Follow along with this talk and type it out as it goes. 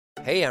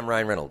Hey, I'm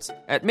Ryan Reynolds.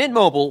 At Mint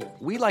Mobile,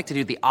 we like to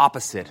do the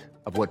opposite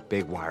of what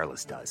Big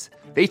Wireless does.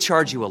 They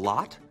charge you a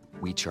lot,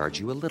 we charge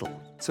you a little.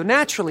 So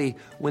naturally,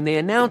 when they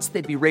announced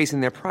they'd be raising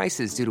their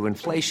prices due to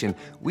inflation,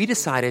 we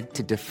decided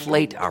to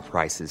deflate our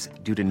prices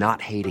due to not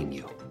hating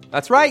you.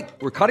 That's right.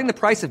 We're cutting the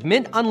price of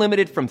Mint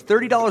Unlimited from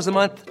 $30 a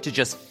month to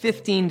just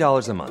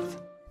 $15 a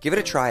month. Give it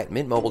a try at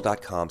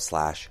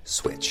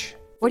mintmobile.com/switch.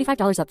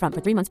 $45 up front for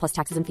 3 months plus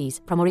taxes and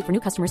fees. Promo rate for new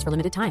customers for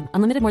limited time.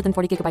 Unlimited more than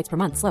 40 gigabytes per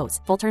month. Slows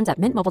full terms at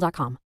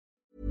mintmobile.com.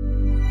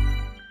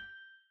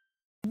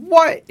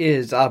 What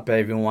is up,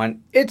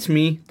 everyone? It's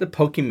me, the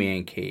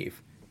Pokemon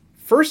Cave.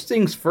 First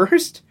things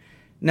first.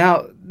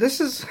 Now, this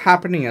is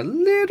happening a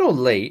little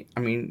late.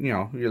 I mean,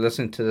 you're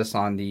listening to this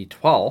on the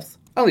 12th.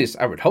 At least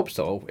I would hope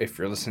so if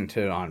you're listening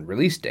to it on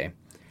release day.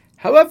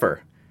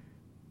 However,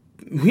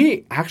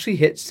 we actually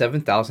hit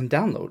 7,000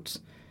 downloads.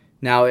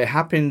 Now, it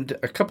happened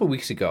a couple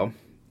weeks ago,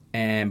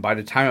 and by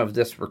the time of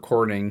this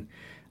recording,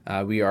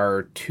 we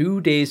are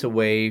 2 days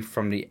away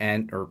from the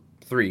end, or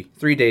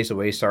three days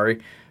away,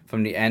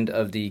 from the end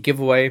of the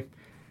giveaway.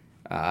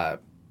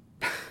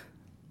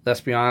 Let's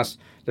be honest,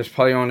 there's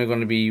probably only going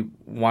to be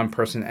one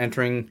person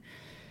entering.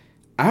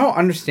 I don't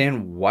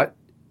understand what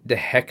the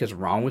heck is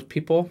wrong with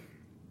people,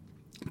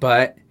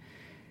 but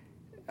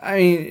I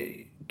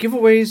mean,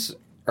 giveaways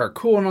are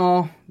cool and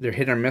all. They're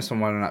hit or miss on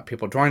whether or not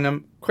people join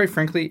them. Quite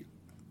frankly,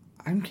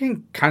 I'm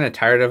getting kind of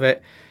tired of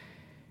it.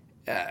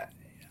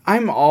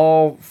 I'm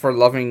all for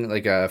loving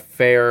like a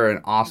fair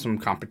and awesome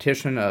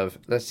competition of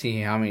let's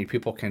see how many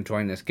people can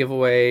join this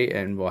giveaway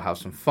and we'll have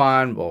some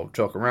fun. We'll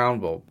joke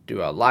around. We'll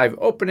do a live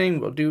opening.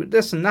 We'll do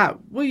this and that.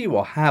 We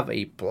will have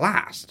a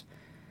blast.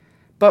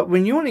 But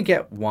when you only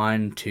get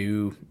 1,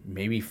 2,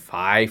 maybe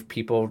 5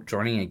 people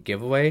joining a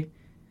giveaway,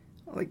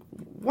 like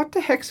what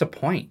the heck's the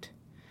point?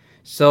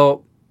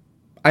 So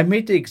I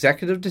made the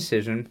executive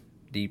decision,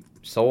 the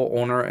sole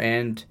owner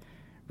and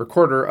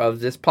recorder of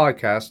this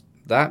podcast,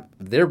 that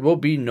there will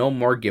be no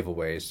more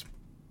giveaways.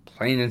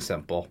 Plain and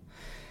simple.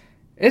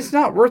 It's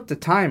not worth the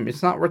time.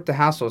 It's not worth the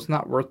hassle. It's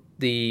not worth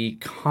the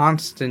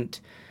constant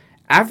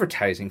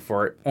advertising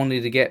for it, only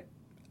to get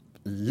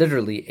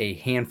literally a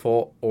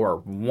handful or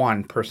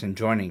one person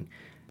joining.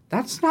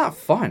 That's not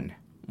fun.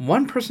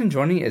 One person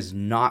joining is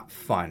not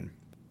fun.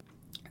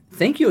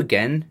 Thank you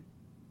again,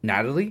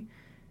 Natalie.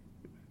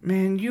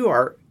 Man, you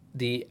are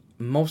the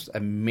most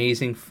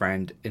amazing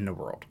friend in the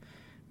world.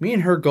 Me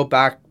and her go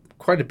back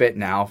quite a bit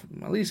now,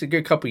 at least a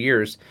good couple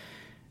years.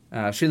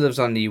 She lives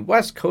on the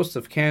west coast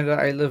of Canada.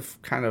 I live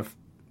kind of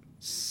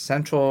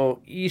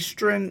central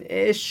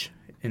eastern-ish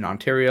in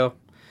Ontario.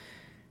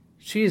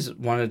 She's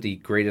one of the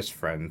greatest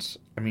friends.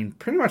 I mean,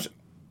 pretty much,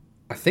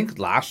 I think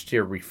last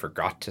year we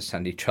forgot to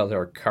send each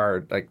other a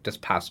card, like this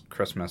past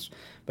Christmas.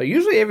 But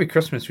usually every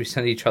Christmas we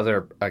send each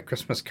other a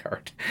Christmas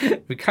card.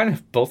 We kind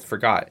of both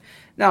forgot.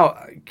 Now,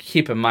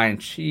 keep in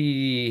mind,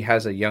 she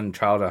has a young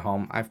child at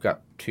home. I've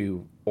got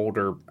 2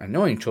 older,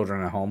 annoying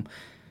children at home.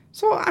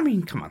 So, I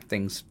mean, come on,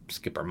 things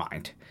skip our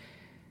mind.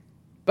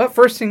 But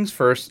first things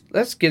first,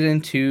 let's get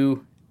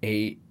into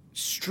a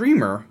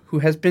streamer who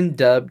has been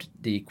dubbed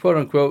the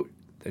quote-unquote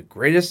the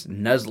greatest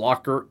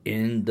Nuzlocker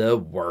in the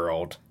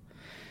world.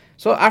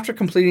 So after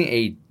completing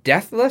a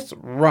deathless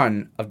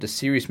run of the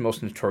series'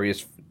 most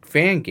notorious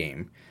fan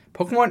game,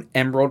 Pokemon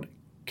Emerald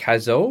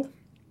Kaizo,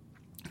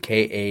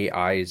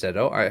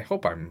 K-A-I-Z-O, I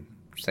hope I'm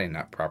saying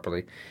that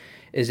properly,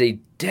 is a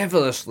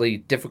devilishly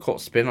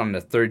difficult spin on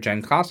the 3rd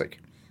Gen Classic.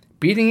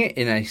 Beating it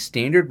in a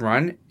standard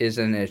run is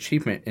an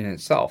achievement in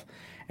itself,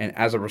 and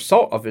as a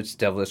result of its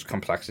devilish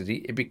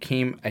complexity, it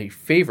became a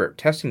favorite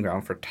testing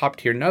ground for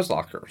top-tier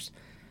Nuzlockers.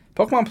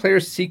 Pokemon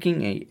players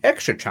seeking an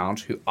extra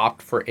challenge who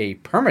opt for a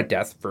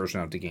permadeath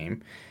version of the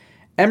game,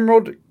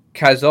 Emerald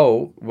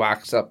Kaizo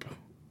whacks up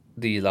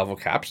the level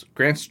caps,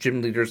 grants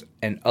gym leaders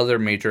and other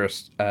major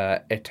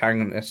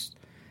antagonists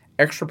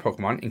extra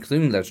Pokemon,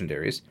 including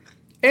legendaries,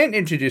 and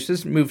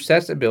introduces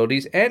movesets,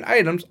 abilities, and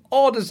items,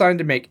 all designed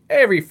to make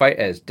every fight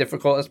as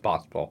difficult as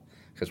possible.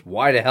 Because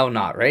why the hell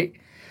not, right?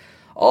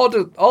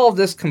 All of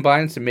this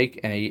combines to make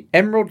an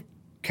Emerald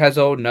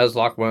Kaizo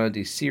Nuzlocke one of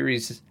the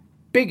series'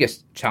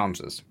 biggest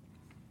challenges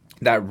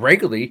that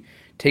regularly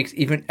takes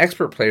even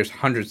expert players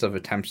hundreds of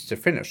attempts to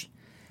finish.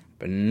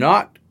 But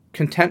not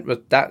content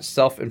with that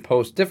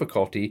self-imposed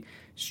difficulty,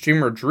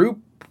 streamer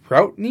Drew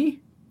Proutney,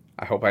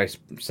 I hope I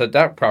said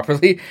that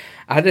properly,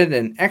 added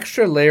an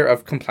extra layer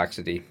of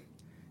complexity,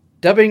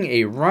 dubbing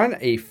a run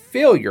a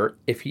failure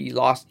if he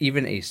lost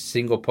even a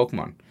single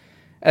Pokemon.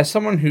 As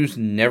someone who's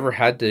never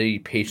had the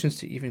patience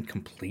to even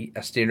complete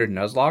a standard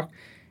Nuzlocke,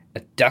 a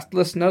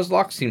deathless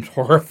Nuzlocke seems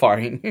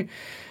horrifying.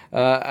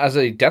 As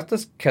a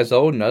deathless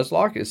Kaizo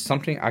Nuzlocke is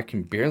something I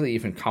can barely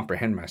even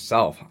comprehend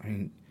myself. I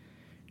mean,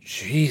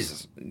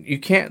 Jesus, you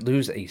can't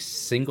lose a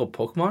single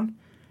Pokemon?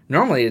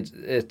 Normally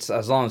it's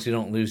as long as you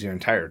don't lose your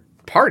entire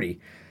party.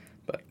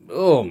 But,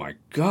 oh my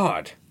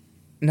god.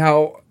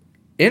 Now,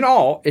 in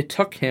all, it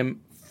took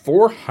him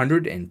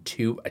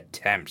 402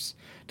 attempts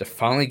to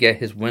finally get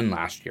his win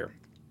last year.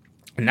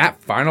 And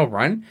that final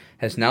run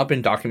has now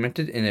been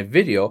documented in a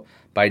video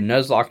by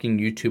nuzlocking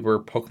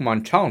YouTuber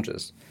Pokemon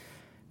Challenges.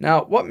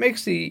 Now, what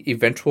makes the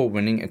eventual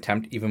winning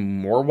attempt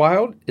even more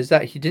wild is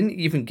that he didn't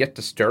even get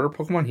the starter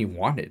Pokemon he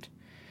wanted.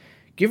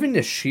 Given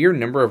the sheer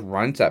number of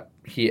runs that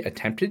he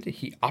attempted,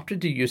 he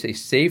opted to use a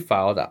save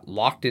file that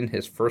locked in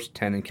his first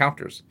 10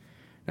 encounters.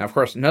 Now, of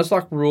course,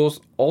 Nuzlocke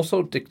rules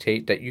also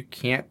dictate that you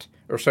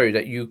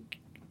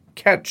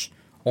catch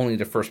only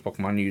the first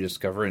Pokemon you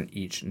discover in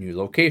each new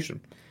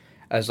location,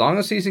 as long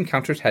as these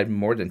encounters had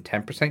more than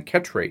 10%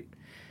 catch rate.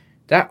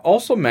 That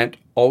also meant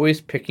always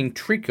picking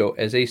Treecko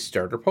as a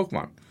starter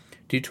Pokemon,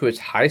 due to its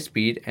high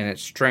speed and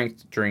its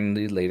strength during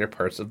the later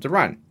parts of the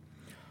run.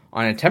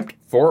 On attempt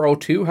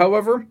 402,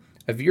 however,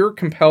 a viewer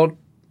compelled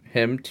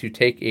him to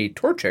take a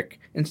Torchic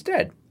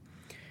instead,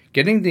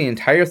 getting the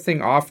entire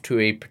thing off to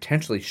a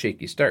potentially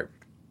shaky start.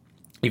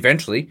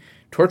 Eventually,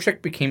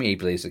 Torchic became a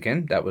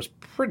Blaziken that was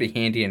pretty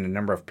handy in a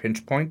number of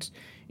pinch points,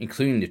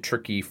 including the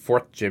tricky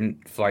 4th gym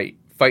fight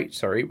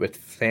with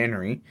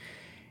Flannery,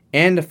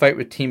 and the fight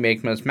with Team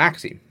Magma's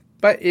Maxie,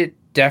 but it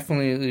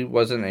definitely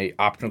wasn't an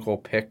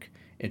optimal pick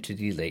into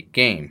the late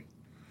game.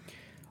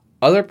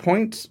 Other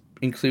points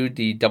include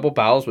the double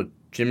battles with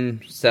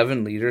Gym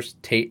 7 leaders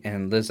Tate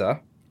and Lisa,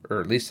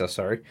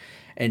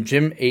 and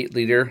Gym 8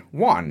 leader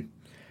Juan,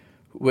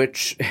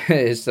 which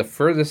is the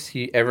furthest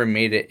he ever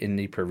made it in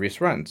the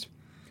previous runs.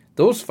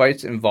 Those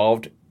fights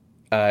involved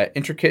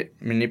intricate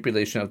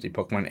manipulation of the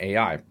Pokemon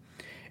AI,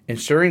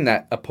 ensuring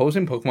that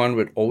opposing Pokemon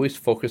would always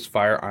focus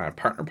fire on a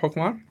partner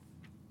Pokemon,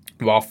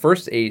 while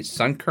first a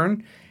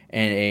Sunkern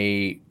and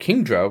a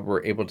Kingdra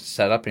were able to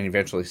set up and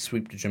eventually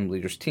sweep the gym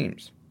leaders'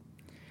 teams.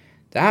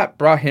 That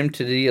brought him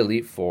to the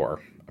Elite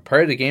Four, a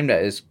part of the game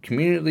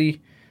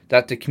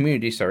that the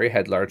community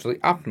had largely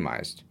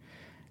optimized.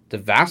 The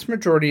vast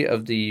majority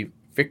of the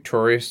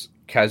victorious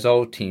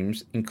Kazo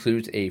teams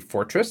includes a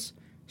Fortress,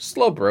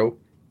 Slowbro,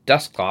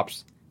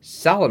 Dusclops,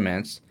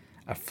 Salamence,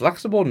 a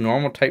flexible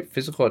normal-type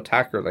physical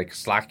attacker like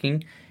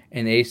Slacking,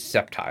 and a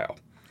Sceptile.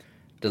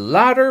 The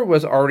latter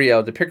was already out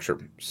of the picture,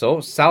 so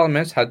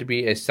Salamence had to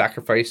be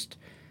sacrificed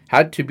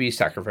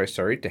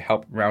to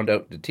help round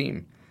out the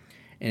team.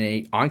 In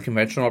an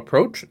unconventional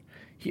approach,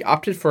 he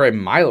opted for a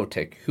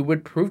Milotic, who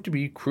would prove to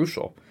be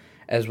crucial,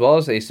 as well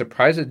as a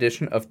surprise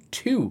addition of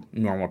 2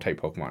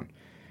 normal-type Pokemon,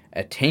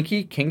 a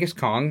tanky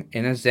Kangaskhan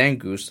and a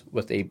Zangoose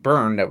with a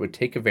burn that would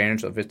take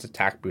advantage of its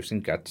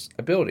attack-boosting Guts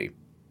ability.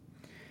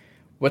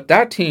 With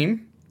that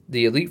team,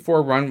 the Elite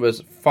Four run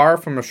was far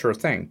from a sure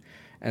thing,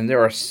 and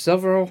there are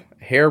several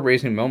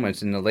hair-raising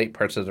moments in the late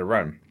parts of the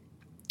run.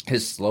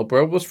 His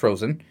Slowbro was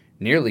frozen,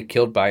 nearly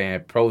killed by an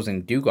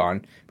opposing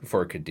Dewgong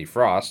before it could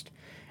defrost.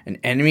 An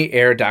enemy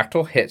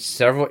Aerodactyl hit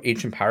several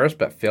Ancient Powers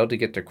but failed to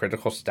get the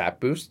critical stat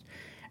boost,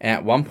 and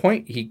at one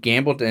point he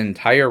gambled an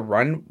entire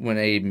run when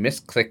a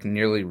misclick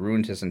nearly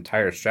ruined his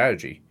entire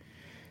strategy.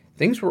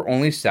 Things were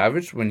only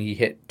savaged when he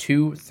hit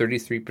 2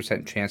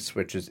 33% chance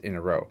switches in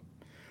a row.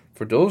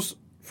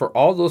 For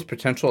all those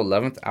potential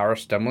 11th hour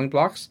stumbling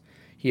blocks,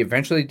 he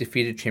eventually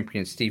defeated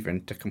Champion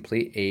Steven to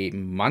complete a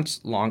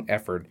months-long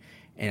effort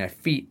and a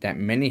feat that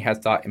many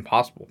had thought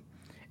impossible.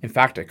 In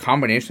fact, a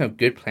combination of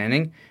good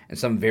planning and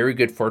some very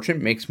good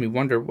fortune makes me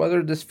wonder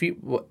whether this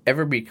feat will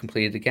ever be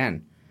completed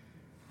again.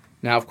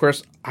 Now, of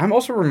course, I'm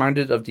also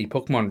reminded of the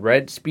Pokemon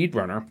Red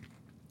speedrunner,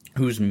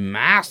 whose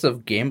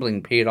massive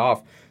gambling paid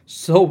off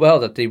so well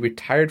that they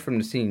retired from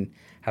the scene,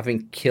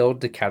 having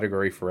killed the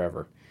category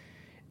forever.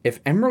 If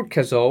Emerald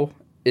Kazo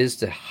is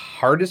the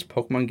hardest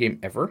Pokemon game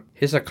ever,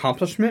 his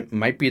accomplishment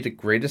might be the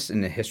greatest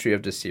in the history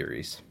of the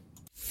series.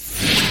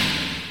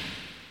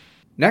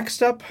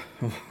 Next up,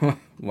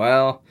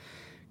 well,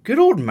 good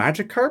old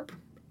Magikarp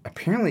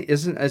apparently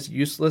isn't as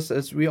useless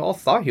as we all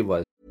thought he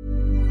was.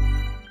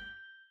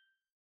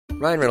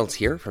 Ryan Reynolds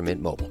here from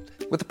Mint Mobile.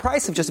 With the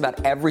price of just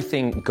about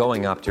everything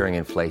going up during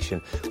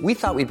inflation, we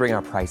thought we'd bring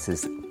our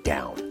prices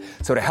down.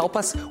 So to help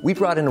us, we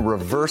brought in a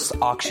reverse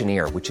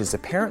auctioneer, which is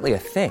apparently a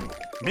thing.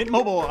 Mint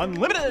Mobile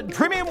Unlimited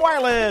Premium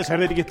Wireless. How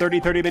to get 30,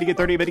 30, bit to get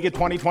 30, bit to get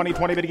 20, 20,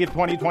 20, bit to get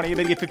 20, 20,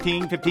 bit to get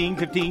 15, 15,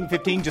 15,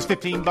 15, just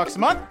 $15 a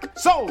month?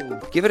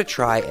 Sold! Give it a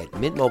try at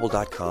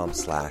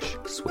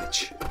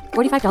mintmobile.com/switch.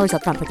 $45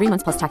 up front for 3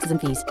 months plus taxes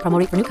and fees. Promo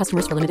rate for new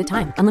customers for limited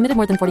time. Unlimited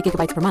more than 40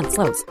 gigabytes per month.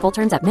 Slows full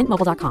terms at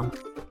mintmobile.com.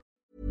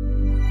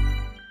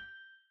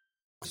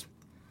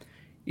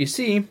 You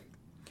see,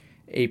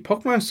 a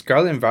Pokemon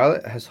Scarlet and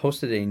Violet has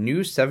hosted a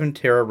new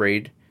 7-Tera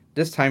raid,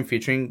 this time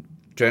featuring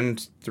Gen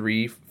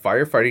 3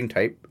 firefighting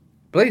type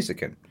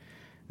Blaziken.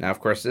 Now,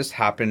 of course, this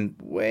happened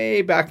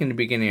way back in the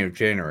beginning of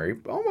January,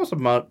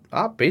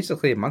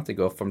 basically a month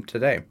ago from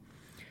today.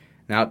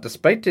 Now,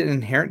 despite the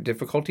inherent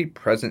difficulty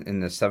present in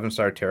the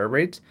 7-star Tera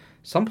raids,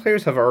 some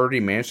players have already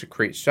managed to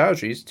create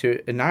strategies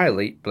to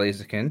annihilate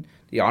Blaziken,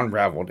 the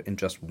Unraveled, in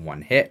just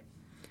one hit.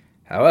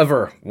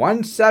 However,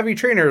 one savvy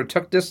trainer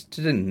took this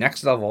to the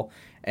next level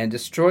and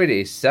destroyed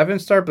a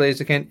 7-star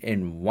Blaziken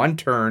in one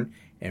turn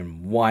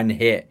and one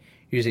hit,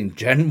 using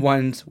Gen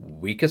 1's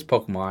weakest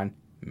Pokemon,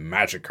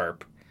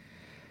 Magikarp.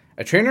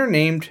 A trainer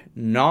named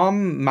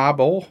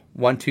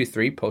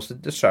Nommable123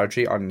 posted the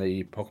strategy on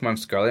the Pokemon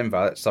Scarlet and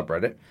Violet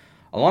subreddit,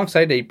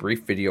 alongside a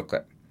brief video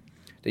clip.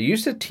 They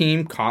used a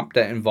team comp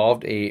that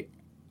involved a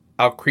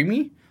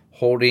Alcremie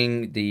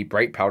holding the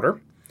Bright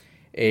Powder,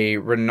 a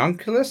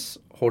Ranunculus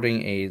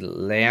holding a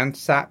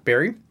Landsat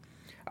Berry,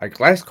 a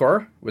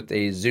Gliscor with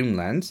a zoom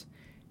lens,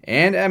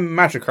 and a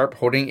Magikarp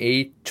holding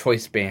a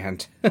Choice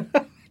Band.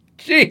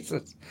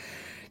 Jesus!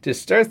 To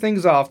start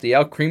things off, the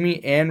Alcremie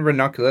and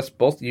Ranunculus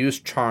both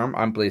used Charm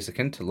on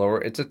Blaziken to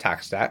lower its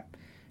attack stat.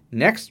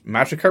 Next,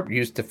 Magikarp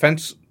used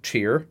Defense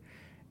Cheer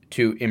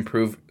to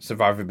improve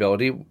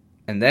survivability,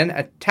 and then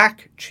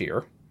Attack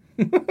Cheer.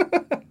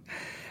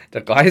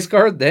 The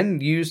Gliscor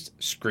then used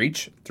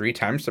Screech 3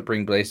 times to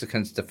bring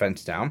Blaziken's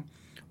defense down,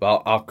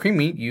 while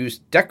Alcremie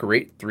used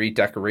Decorate 3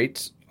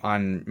 Decorates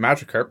on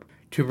Magikarp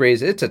to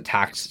raise its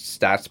attack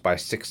stats by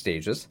 6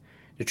 stages.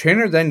 The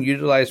trainer then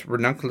utilized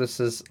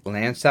Ranunculus's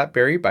Landsat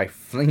Berry by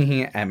flinging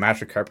it at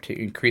Magikarp to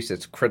increase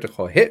its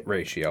critical hit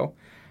ratio.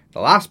 The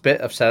last bit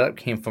of setup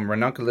came from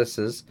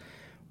Ranunculus's,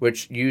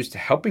 which used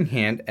Helping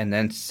Hand and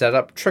then set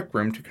up Trick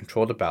Room to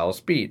control the battle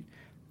speed.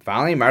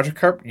 Finally,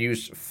 Magikarp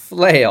used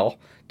Flail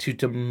to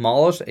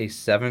demolish a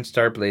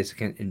 7-star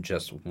Blaziken in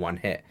just one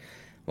hit.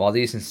 While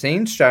these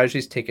insane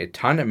strategies take a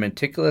ton of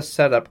meticulous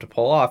setup to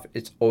pull off,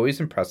 it's always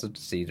impressive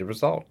to see the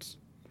results.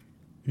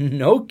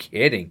 No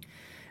kidding.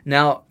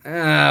 Now,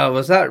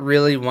 was that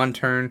really one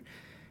turn?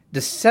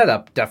 The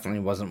setup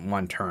definitely wasn't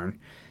one turn,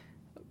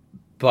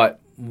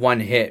 but one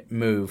hit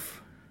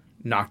move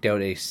knocked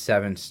out a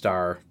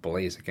 7-star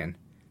Blaziken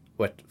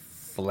with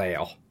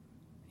Flail.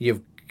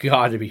 You've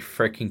got to be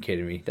freaking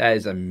kidding me. That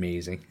is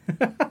amazing.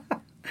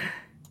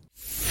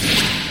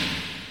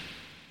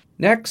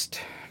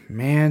 Next,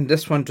 man,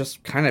 this one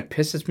just kind of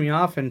pisses me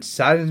off and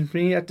saddens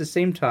me at the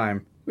same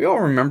time. We all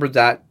remember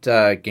that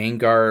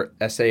Gengar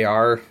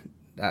SAR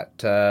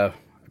that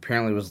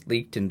apparently was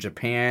leaked in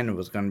Japan. It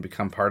was going to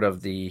become part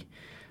of the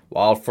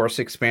Wild Force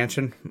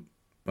expansion.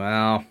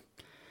 Well,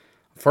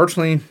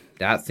 unfortunately,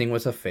 that thing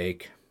was a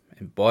fake.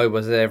 And boy,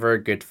 was it ever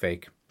a good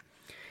fake.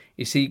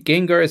 You see,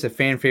 Gengar is a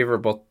fan favorite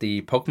of both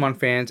the Pokemon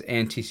fans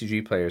and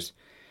TCG players.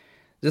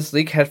 This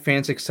leak had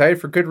fans excited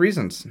for good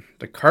reasons.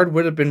 The card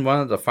would have been one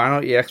of the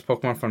final EX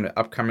Pokemon from the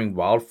upcoming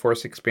Wild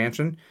Force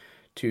expansion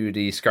to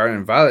the Scarlet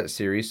and Violet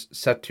series,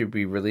 set to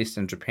be released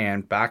in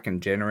Japan back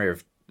in January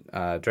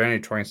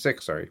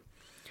 26.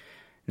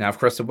 Now, of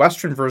course, the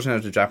Western version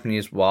of the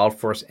Japanese Wild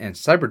Force and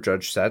Cyber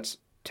Judge sets,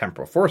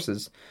 Temporal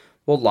Forces,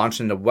 will launch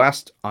in the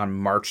West on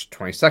March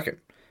 22nd.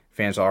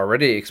 Fans are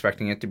already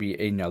expecting it to be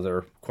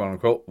another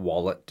quote-unquote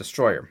wallet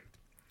destroyer.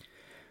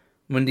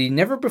 When the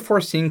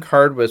never-before-seen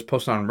card was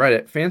posted on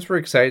Reddit, fans were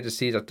excited to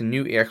see that the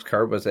new EX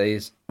card was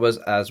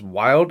as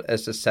wild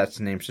as the set's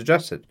name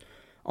suggested.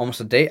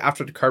 Almost a day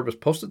after the card was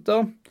posted,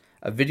 though,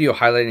 a video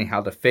highlighting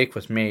how the fake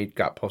was made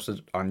got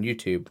posted on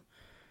YouTube.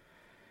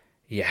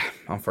 Yeah,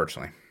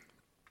 unfortunately.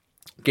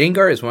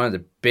 Gengar is one of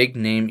the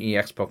big-name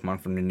EX Pokemon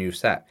from the new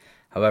set.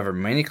 However,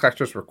 many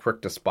collectors were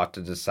quick to spot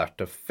the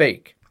deceptive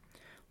fake.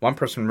 One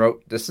person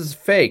wrote, "This is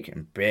fake,"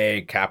 in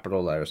big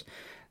capital letters.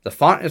 "The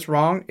font is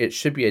wrong. It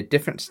should be a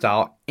different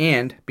style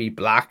and be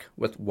black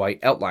with white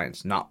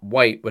outlines, not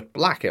white with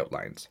black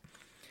outlines,"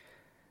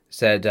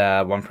 said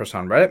one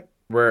person on Reddit,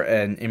 where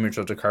an image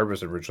of the card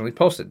was originally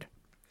posted.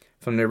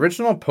 From the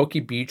original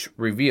PokeBeach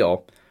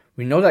reveal,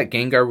 we know that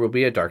Gengar will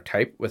be a dark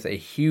type with a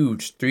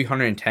huge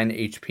 310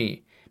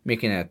 HP,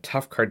 making it a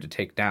tough card to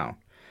take down.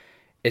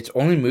 Its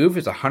only move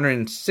is a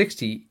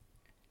 160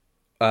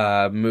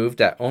 move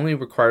that only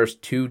requires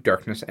 2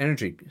 darkness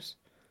energies.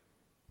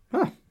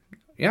 Huh.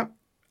 Yeah.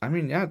 I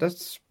mean, yeah,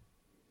 that's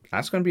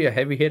going to be a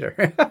heavy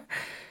hitter.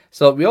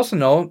 So we also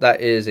know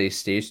that it is a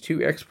Stage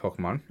 2 X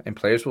Pokemon, and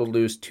players will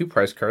lose 2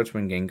 prize cards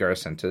when Gengar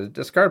is sent to the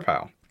discard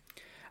pile.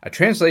 A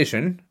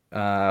translation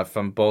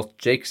from both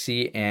Jake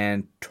C.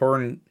 and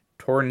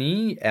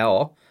Torni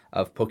L.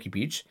 of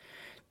PokeBeach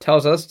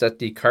tells us that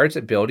the card's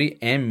ability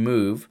and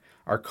move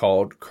are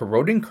called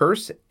Corroding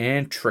Curse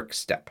and Trick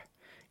Step.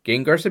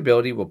 Gengar's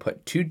ability will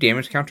put 2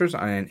 damage counters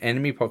on an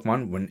enemy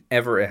Pokemon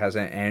whenever it has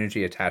an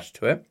energy attached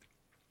to it.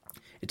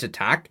 Its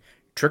attack,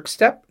 Trick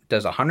Step,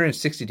 does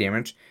 160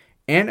 damage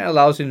and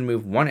allows you to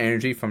move 1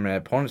 energy from an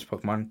opponent's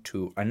Pokemon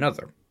to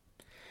another.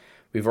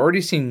 We've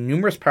already seen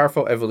numerous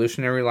powerful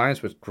evolutionary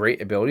lines with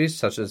great abilities,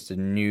 such as the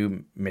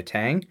new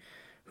Metang,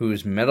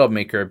 whose Metal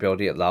Maker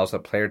ability allows a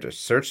player to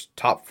search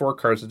top 4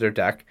 cards of their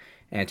deck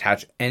and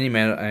attach any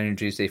metal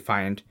energies they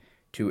find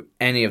to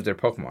any of their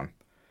Pokemon.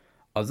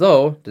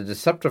 Although the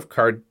Deceptive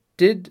card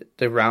did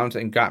the rounds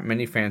and got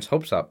many fans'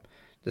 hopes up,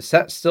 the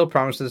set still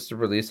promises the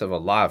release of a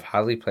lot of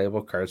highly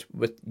playable cards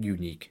with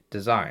unique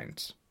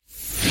designs.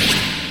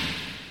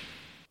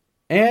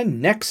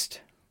 And next,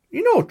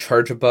 you know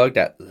Charjabug,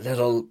 that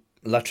little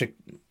electric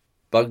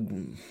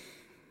bug,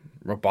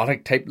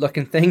 robotic type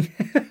looking thing?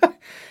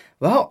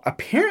 Well,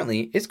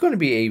 apparently it's going to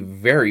be a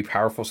very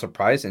powerful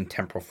surprise in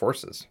Temporal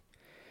Forces.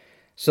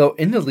 So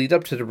in the lead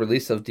up to the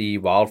release of the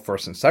Wild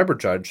Force and Cyber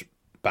Judge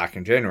back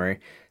in January,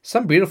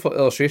 some beautiful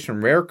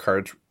illustration rare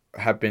cards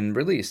have been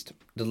released.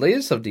 The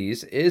latest of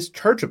these is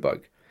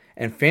Charjabug,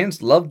 and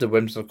fans love the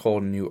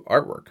whimsical new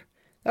artwork.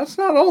 That's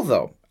not all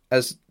though,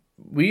 as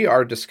we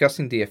are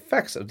discussing the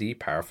effects of the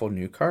powerful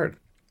new card.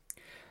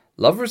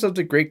 Lovers of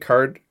the great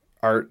card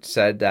art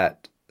said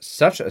that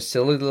such a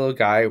silly little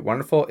guy,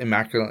 wonderful,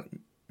 immaculate.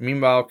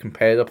 Meanwhile,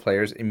 competitive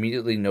players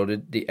immediately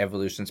noted the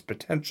evolution's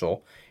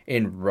potential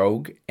in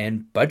rogue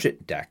and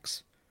budget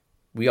decks.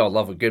 We all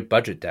love a good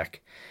budget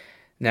deck.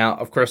 Now,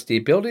 of course, the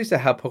abilities that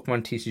have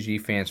Pokemon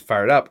TCG fans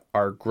fired up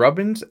are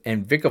Grubbin's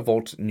and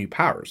Vikavolt new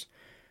powers.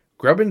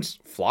 Grubbin's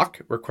Flock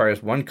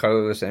requires 1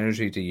 colorless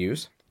energy to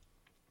use.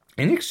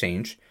 In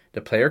exchange,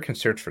 the player can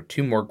search for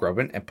 2 more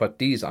Grubbin and put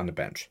these on the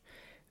bench.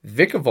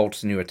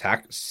 Vikavolt's new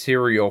attack,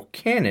 Serial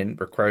Cannon,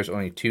 requires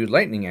only 2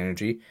 lightning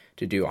energy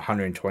to do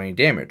 120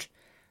 damage.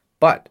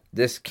 But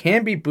this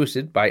can be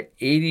boosted by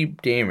 80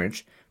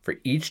 damage for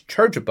each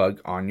Charjabug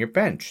on your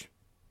bench.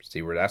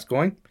 See where that's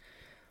going?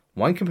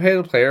 One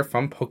competitive player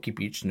from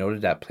PokeBeach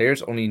noted that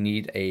players only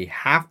need a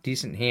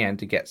half-decent hand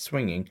to get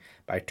swinging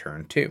by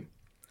turn 2.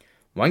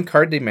 One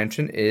card they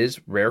mentioned is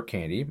Rare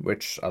Candy,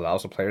 which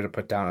allows a player to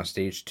put down a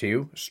stage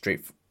 2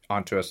 straight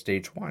onto a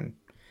stage 1.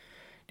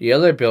 The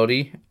other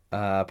ability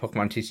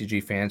Pokemon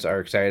TCG fans are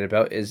excited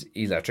about is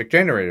Electric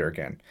Generator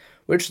again,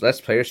 which lets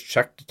players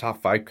check the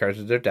top 5 cards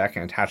of their deck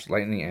and attach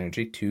lightning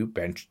energy to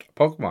benched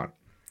Pokemon.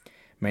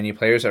 Many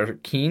players are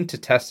keen to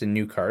test the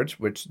new cards,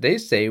 which they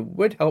say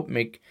would help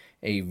make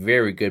a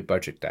very good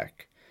budget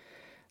deck.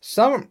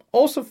 Some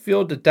also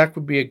feel the deck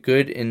would be a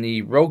good in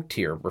the Rogue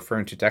tier,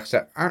 referring to decks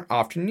that aren't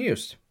often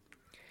used.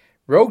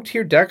 Rogue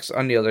tier decks,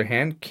 on the other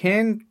hand,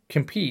 can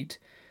compete.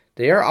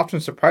 They are often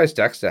surprise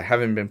decks that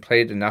haven't been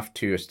played enough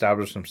to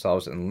establish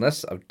themselves in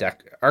lists of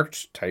deck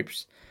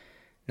archetypes.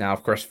 Now,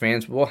 of course,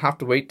 fans will have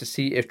to wait to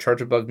see if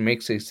Charjabug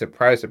makes a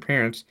surprise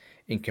appearance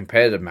in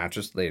competitive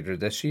matches later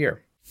this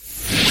year.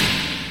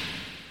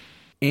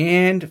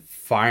 And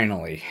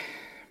finally,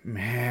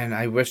 man,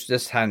 I wish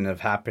this hadn't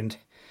have happened.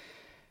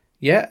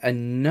 Yet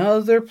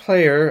another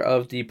player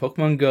of the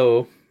Pokemon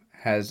Go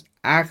has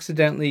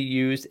accidentally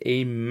used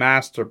a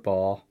Master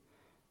Ball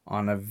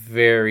on a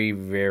very,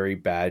 very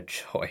bad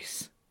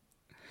choice.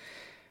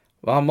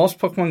 While most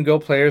Pokemon Go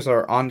players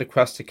are on the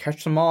quest to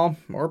catch them all,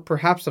 or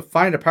perhaps to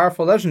find a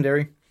powerful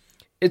legendary,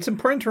 it's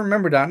important to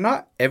remember that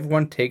not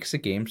everyone takes the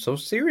game so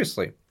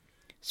seriously,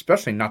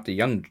 especially not the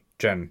young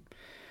gen,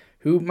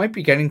 who might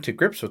be getting to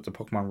grips with the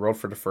Pokemon world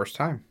for the first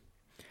time.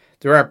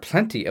 There are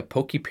plenty of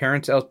Poke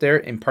parents out there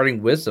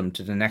imparting wisdom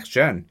to the next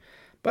gen,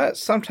 but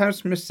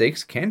sometimes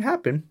mistakes can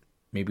happen,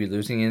 maybe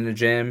losing in the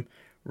gym,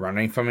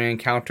 running from an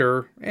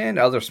encounter, and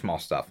other small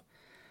stuff.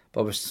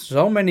 But with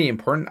so many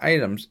important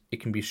items,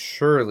 it can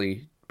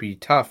surely be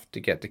tough to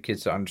get the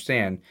kids to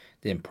understand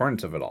the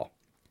importance of it all.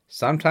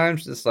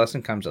 Sometimes this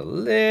lesson comes a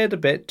little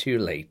bit too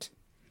late.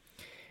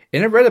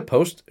 In a Reddit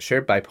post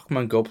shared by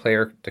Pokemon Go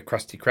player The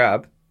Krusty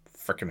Krab,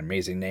 freaking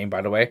amazing name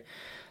by the way,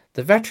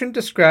 the veteran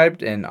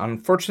described an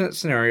unfortunate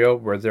scenario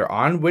where their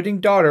unwitting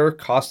daughter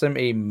cost them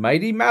a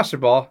mighty Master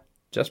Ball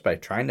just by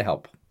trying to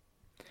help.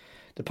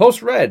 The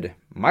post read,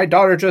 "My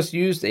daughter just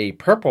used a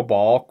purple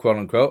ball,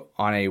 quote-unquote,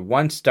 on a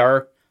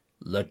 1-star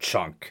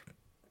Lechonk."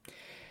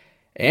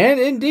 And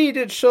indeed,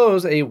 it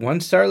shows a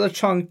 1-star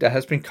Lechonk that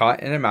has been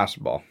caught in a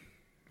Master Ball.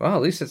 Well,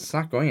 at least it's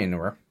not going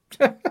anywhere.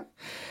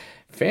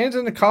 Fans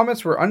in the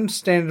comments were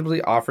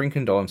understandably offering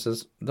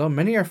condolences, though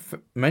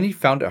many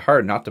found it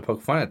hard not to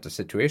poke fun at the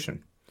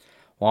situation.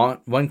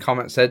 One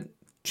comment said,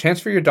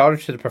 "Transfer your daughter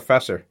to the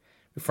professor,"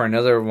 before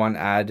another one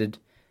added,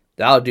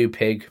 "That'll do,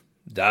 pig.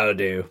 That'll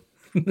do."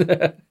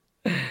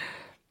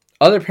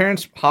 Other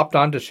parents hopped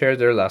on to share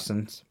their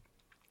lessons,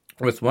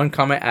 with one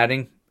comment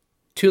adding,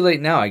 "Too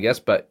late now, I guess,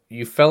 but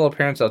you fellow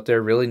parents out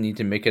there really need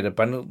to make it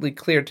abundantly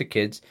clear to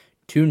kids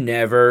to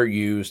never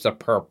use the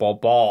purple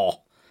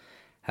ball."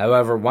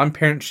 However, one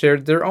parent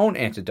shared their own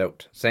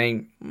antidote,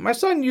 saying, "My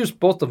son used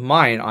both of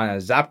mine on a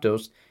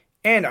Zapdos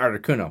and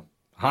Articuno.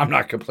 I'm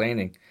not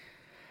complaining."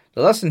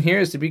 The lesson here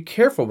is to be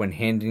careful when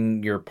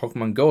handing your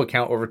Pokemon Go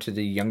account over to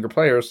the younger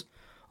players,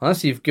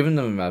 unless you've given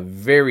them a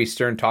very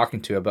stern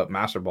talking to about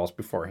Master Balls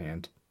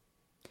beforehand.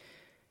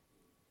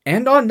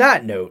 And on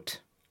that note,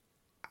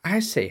 I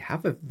say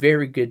have a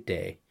very good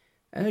day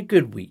and a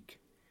good week.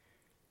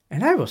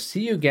 And I will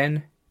see you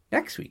again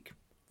next week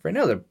for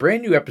another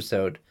brand new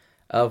episode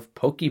of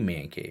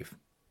Pokemon Cave.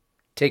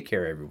 Take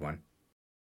care, everyone.